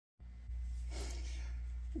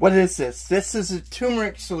What is this? This is a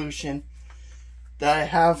turmeric solution that I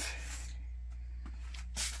have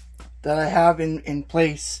in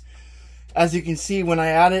place. As you can see, when I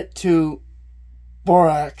add it to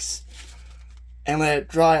borax and let it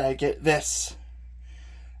dry, I get this.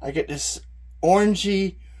 I get this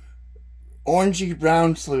orangey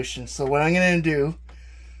brown solution. So what I'm going to do,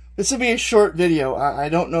 this will be a short video. I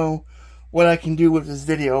don't know what I can do with this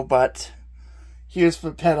video, but here's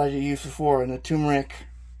the pet I used before, and the turmeric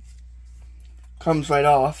comes right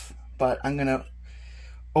off. But I'm going to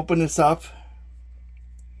open this up,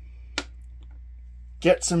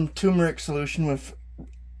 get some turmeric solution with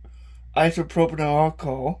isopropyl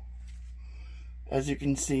alcohol, as you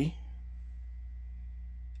can see.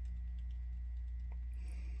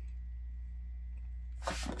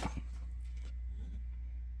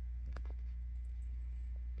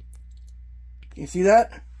 Can you see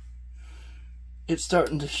that? It's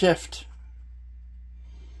starting to shift.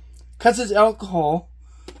 Because it's alcohol,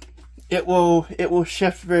 it will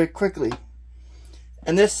shift very quickly.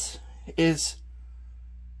 And this is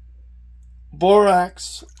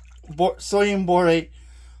borax, sodium borate,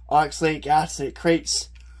 oxalic acid. It creates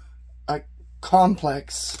a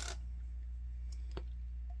complex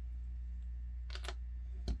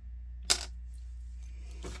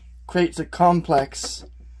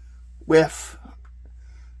with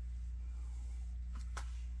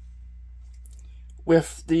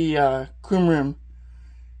the curcumin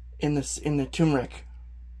in the turmeric.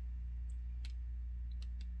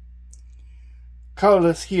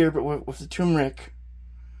 Colorless here, but with the turmeric,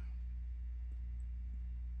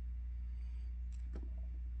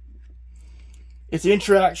 it's the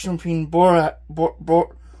interaction between borax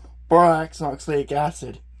and oxalic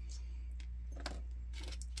acid.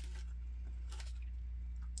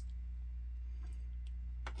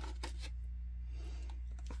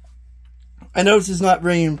 I know this is not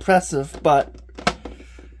very impressive, but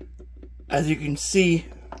as you can see,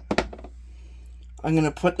 I'm going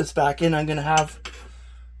to put this back in. I'm going to have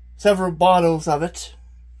several bottles of it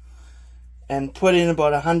and put in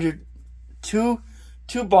about 2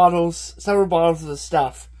 bottles, several bottles of the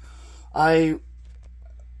stuff. I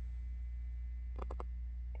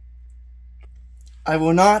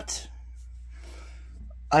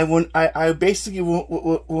basically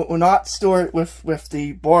will not store it with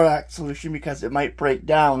the borax solution, because it might break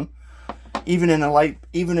down even in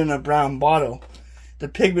a brown bottle. The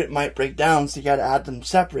pigment might break down, so you got to add them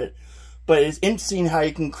separate. But it's interesting how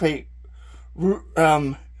you can create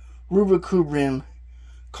rubicubrine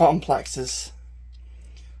complexes,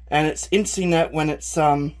 and it's interesting that when it's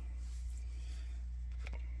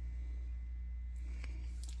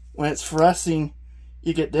fluorescing,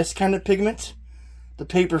 you get this kind of pigment. The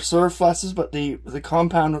paper surpluses, but the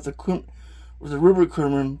compound with the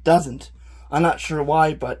rubicubrine doesn't. I'm not sure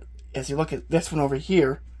why, but as you look at this one over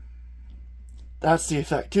here, that's the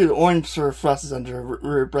effect too. The orange surpluses under a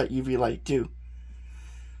very bright UV light too.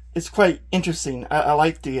 It's quite interesting. I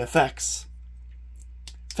like the effects.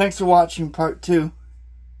 Thanks for watching part 2.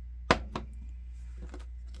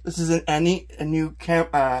 This is a new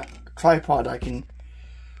tripod I can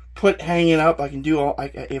put hanging up. I can do all.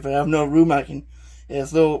 If I have no room, I can. It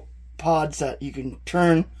has little pods that you can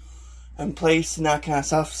turn and place and that kind of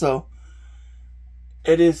stuff. So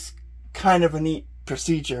it is kind of a neat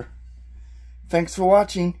procedure. Thanks for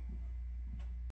watching.